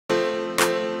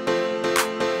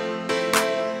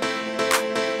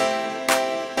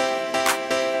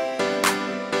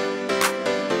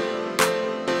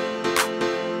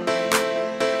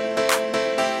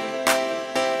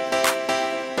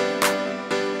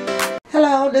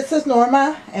this is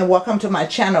Norma and welcome to my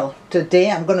channel.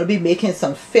 Today I'm going to be making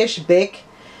some fish bake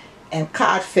and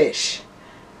codfish.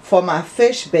 For my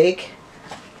fish bake,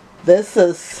 this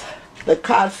is the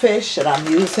codfish that I'm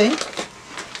using.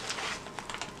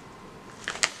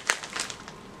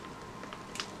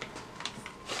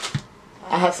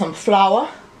 I have some flour.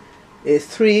 It's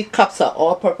 3 cups of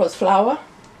all-purpose flour.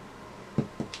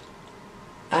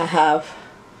 I have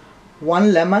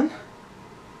 1 lemon,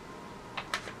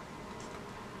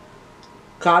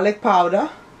 garlic powder,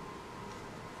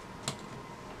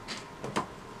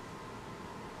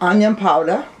 onion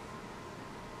powder,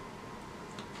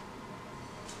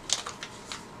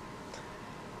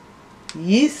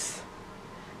 yeast,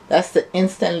 that's the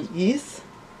instant yeast,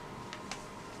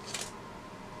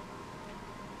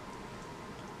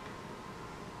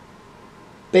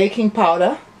 baking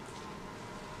powder,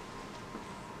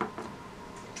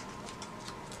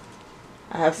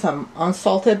 I have some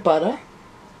unsalted butter,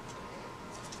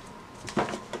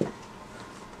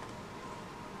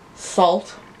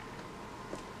 salt.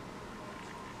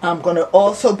 I'm going to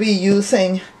also be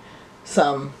using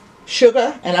some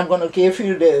sugar, and I'm going to give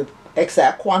you the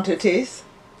exact quantities.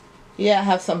 Here I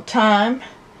have some thyme,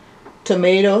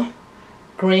 tomato,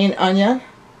 green onion,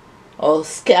 or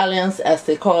scallions as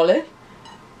they call it,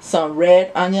 some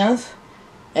red onions,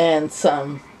 and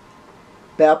some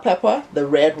bell pepper, the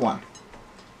red one.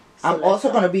 I'm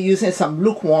also going to be using some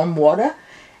lukewarm water,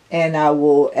 and I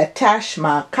will attach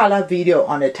my color video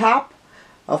on the top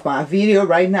of my video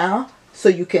right now so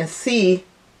you can see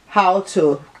how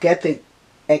to get the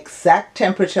exact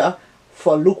temperature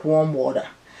for lukewarm water.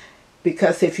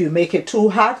 Because if you make it too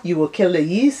hot, you will kill the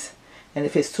yeast, and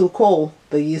if it's too cold,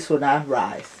 the yeast will not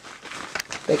rise.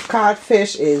 The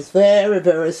codfish is very,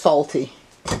 very salty.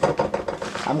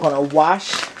 I'm going to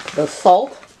wash the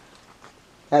salt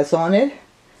that's on it,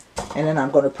 and then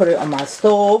I'm going to put it on my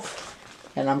stove,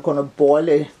 and I'm going to boil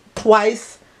it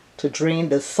twice to drain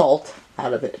the salt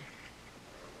out of it.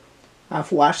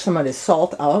 I've washed some of the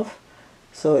salt off,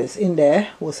 so it's in there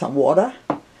with some water,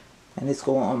 and it's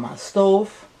going on my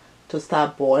stove to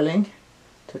start boiling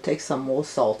to take some more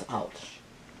salt out.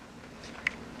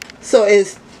 So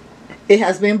it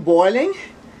has been boiling.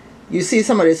 You see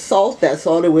some of the salt that's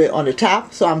all the way on the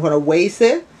top, so I'm going to waste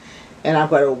it, and I'm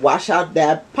going to wash out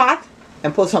that pot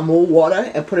and put some more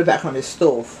water and put it back on the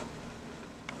stove.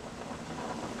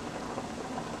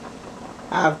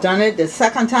 I've done it the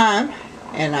second time,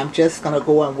 and I'm just going to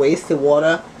go and waste the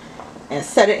water and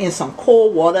set it in some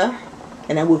cold water,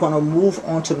 and then we're going to move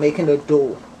on to making the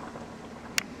dough.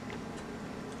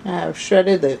 I've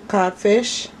shredded the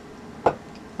codfish.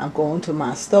 I'm going to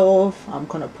my stove. I'm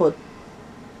going to put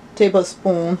a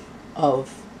tablespoon of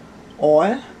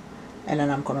oil, and then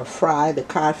I'm going to fry the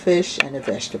codfish and the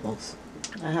vegetables.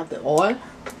 I have the oil,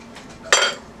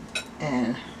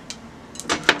 and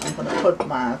I'm going to put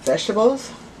my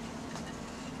vegetables.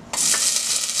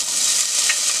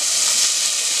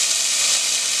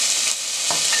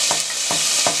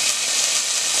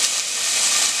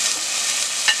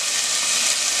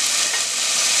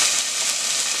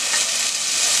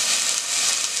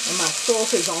 And my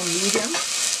stove is on medium.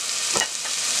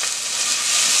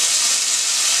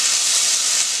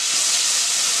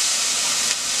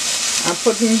 I'm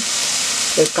putting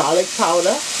the garlic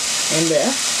powder in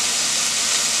there,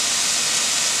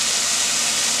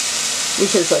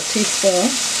 which is a teaspoon,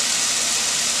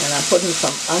 and I'm putting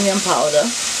some onion powder,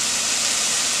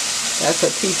 that's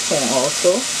a teaspoon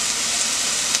also.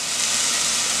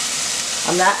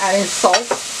 I'm not adding salt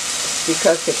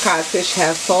because the codfish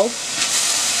has salt,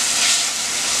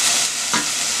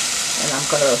 and I'm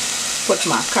going to put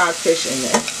my codfish in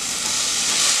there.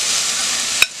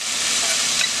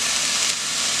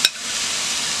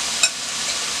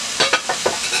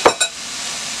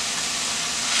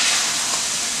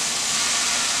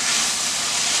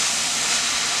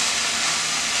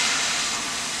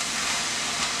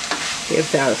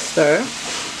 Give that a stir,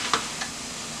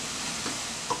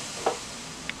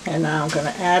 and now I'm going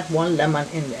to add 1 lemon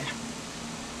in there,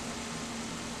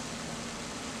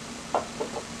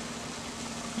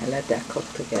 and let that cook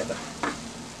together.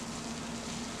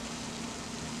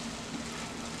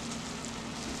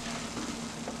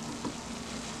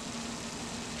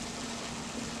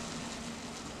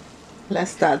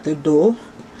 Let's start the dough.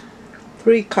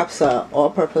 3 cups of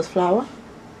all-purpose flour.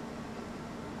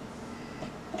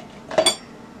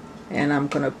 And I'm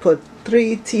going to put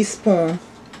 3 teaspoons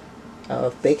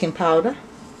of baking powder,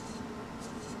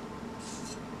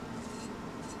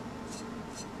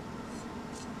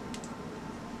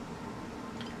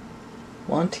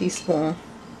 1 teaspoon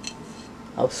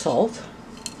of salt,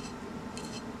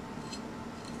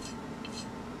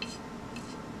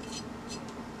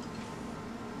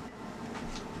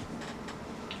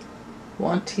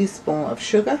 1 teaspoon of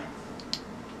sugar.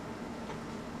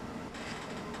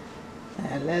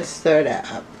 And let's stir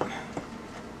that up.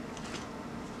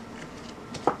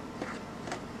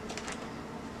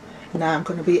 Now I'm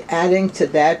going to be adding to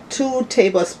that 2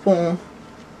 tablespoons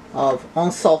of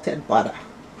unsalted butter.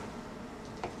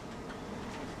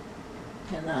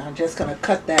 And I'm just going to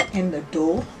cut that in the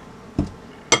dough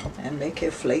and make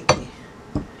it flaky.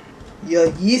 Your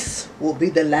yeast will be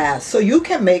the last. So you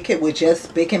can make it with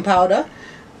just baking powder,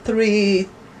 3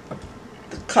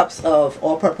 cups of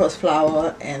all-purpose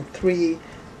flour and 3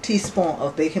 teaspoons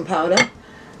of baking powder.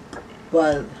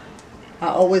 But I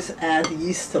always add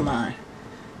yeast to mine.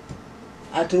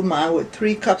 I do mine with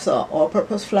 3 cups of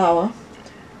all-purpose flour,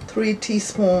 3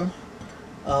 teaspoons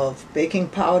of baking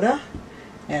powder,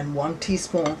 and 1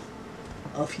 teaspoon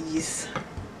of yeast.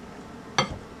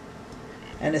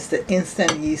 And it's the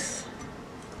instant yeast.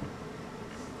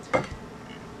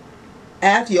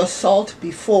 Add your salt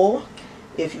before.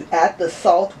 If you add the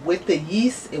salt with the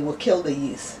yeast, it will kill the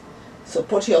yeast. So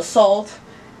put your salt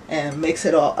and mix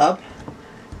it all up,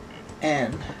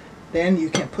 and then you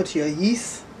can put your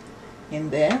yeast in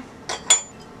there,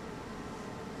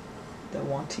 the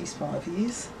 1 teaspoon of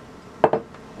yeast.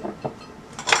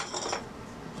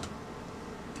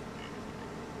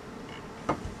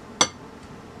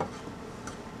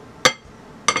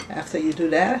 After you do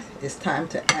that, it's time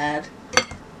to add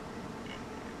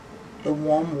the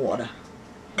warm water.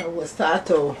 So we'll start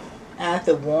to add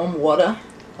the warm water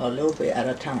a little bit at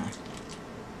a time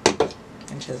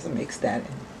and just mix that in.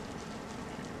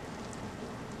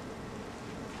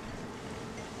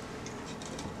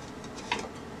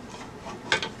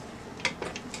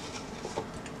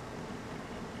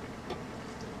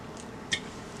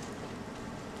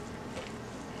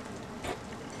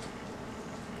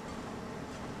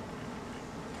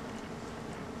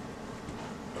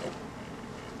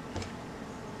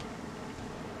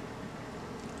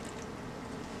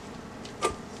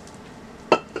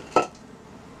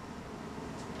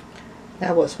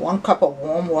 That was 1 cup of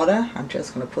warm water. I'm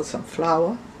just going to put some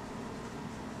flour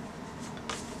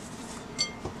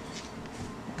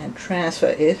and transfer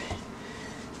it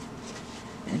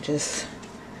and just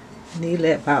knead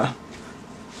it about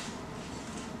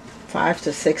 5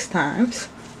 to 6 times.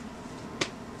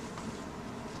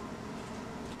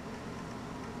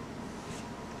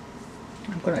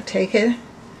 I'm going to take it,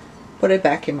 put it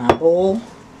back in my bowl,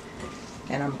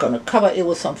 and I'm going to cover it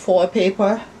with some foil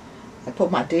paper. I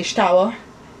put my dish towel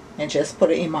and just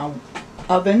put it in my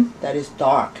oven that is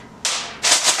dark.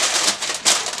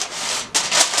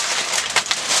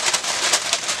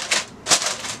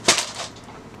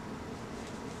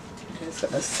 It's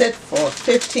going to sit for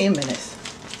 15 minutes.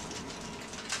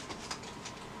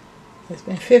 It's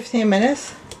been 15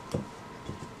 minutes.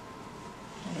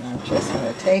 And I'm just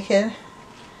going to take it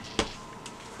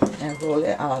and roll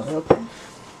it out a little bit.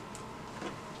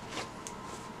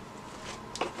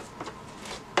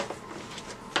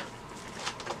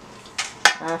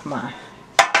 I have my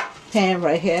pan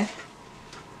right here.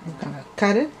 I'm going to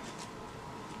cut it.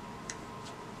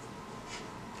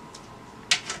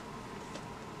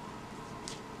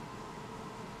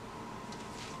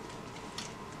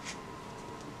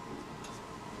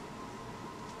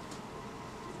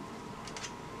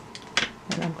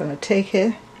 And I'm going to take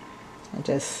it and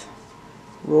just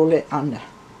roll it under.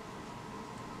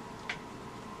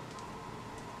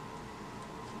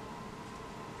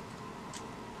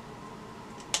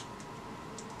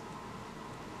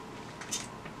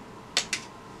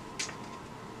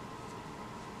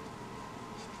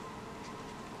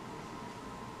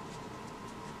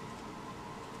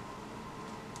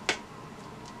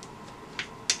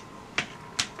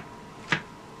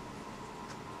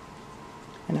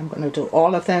 And I'm going to do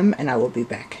all of them and I will be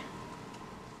back.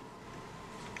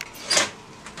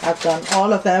 I've done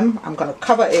all of them. I'm going to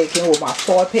cover it again with my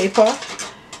foil paper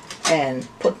and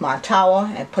put my towel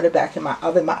and put it back in my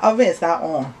oven. My oven is not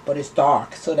on, but it's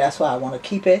dark, so that's why I want to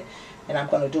keep it. And I'm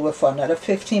going to do it for another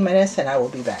 15 minutes and I will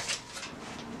be back.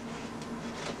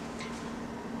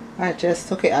 I just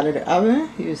took it out of the oven.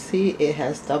 You see it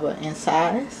has doubled in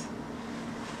size.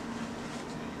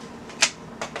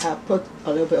 I put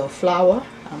a little bit of flour.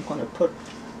 I'm going to put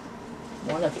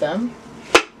one of them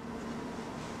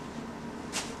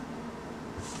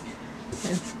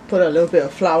and put a little bit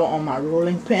of flour on my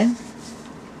rolling pin.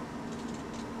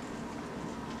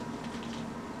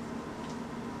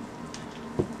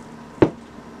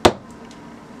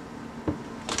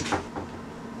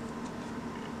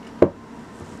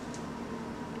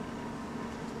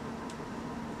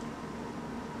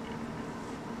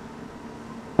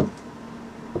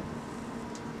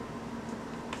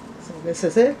 This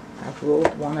is it. I've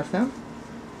rolled one of them.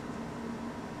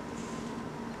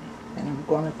 And I'm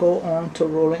going to go on to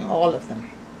rolling all of them.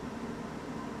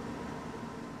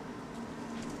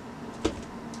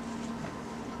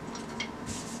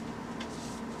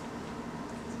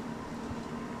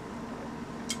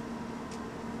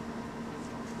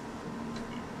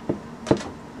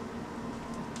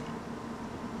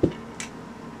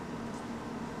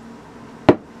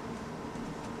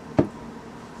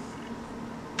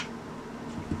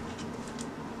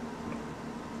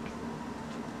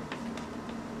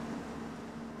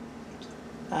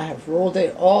 I have rolled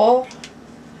it all,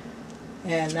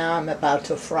 and now I'm about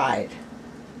to fry it.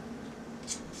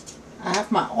 I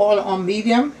have my oil on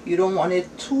medium. You don't want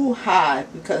it too high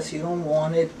because you don't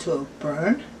want it to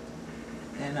burn.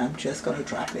 And I'm just going to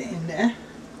drop it in there.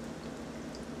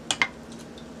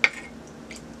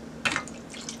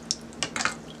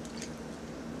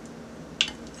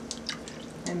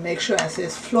 And make sure as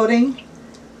it's floating,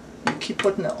 you keep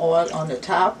putting the oil on the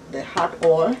top, the hot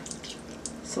oil,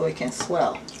 so it can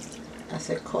swell as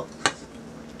it cooks.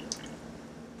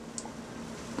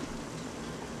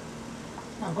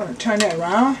 I'm going to turn it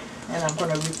around and I'm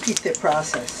going to repeat the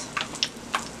process.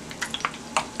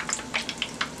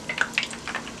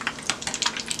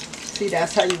 See,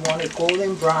 that's how you want it,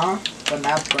 golden brown but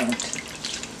not burnt.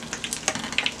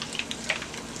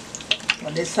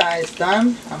 When this side is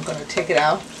done, I'm going to take it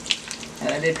out and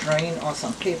let it drain on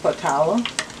some paper towel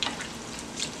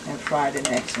and fry the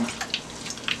next one.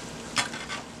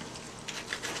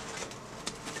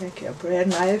 Take your bread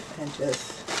knife and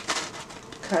just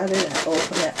cut it and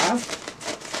open it up.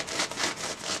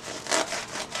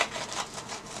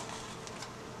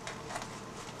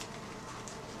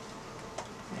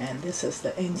 And this is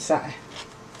the inside.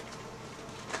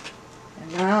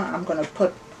 And now I'm going to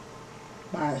put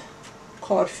my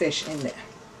cod fish in there.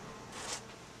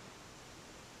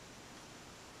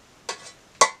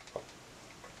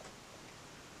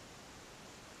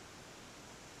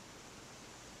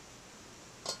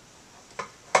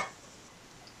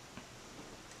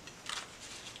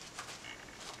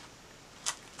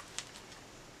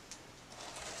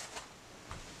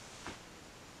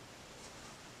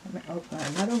 Let me open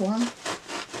another one.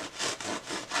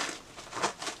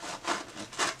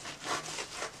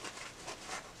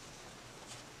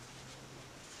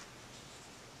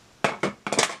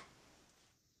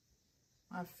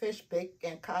 My fish baked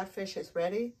and codfish is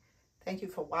ready. Thank you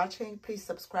for watching. Please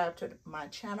subscribe to my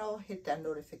channel. Hit that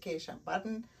notification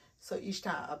button so each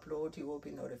time I upload you will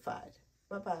be notified.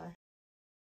 Bye-bye.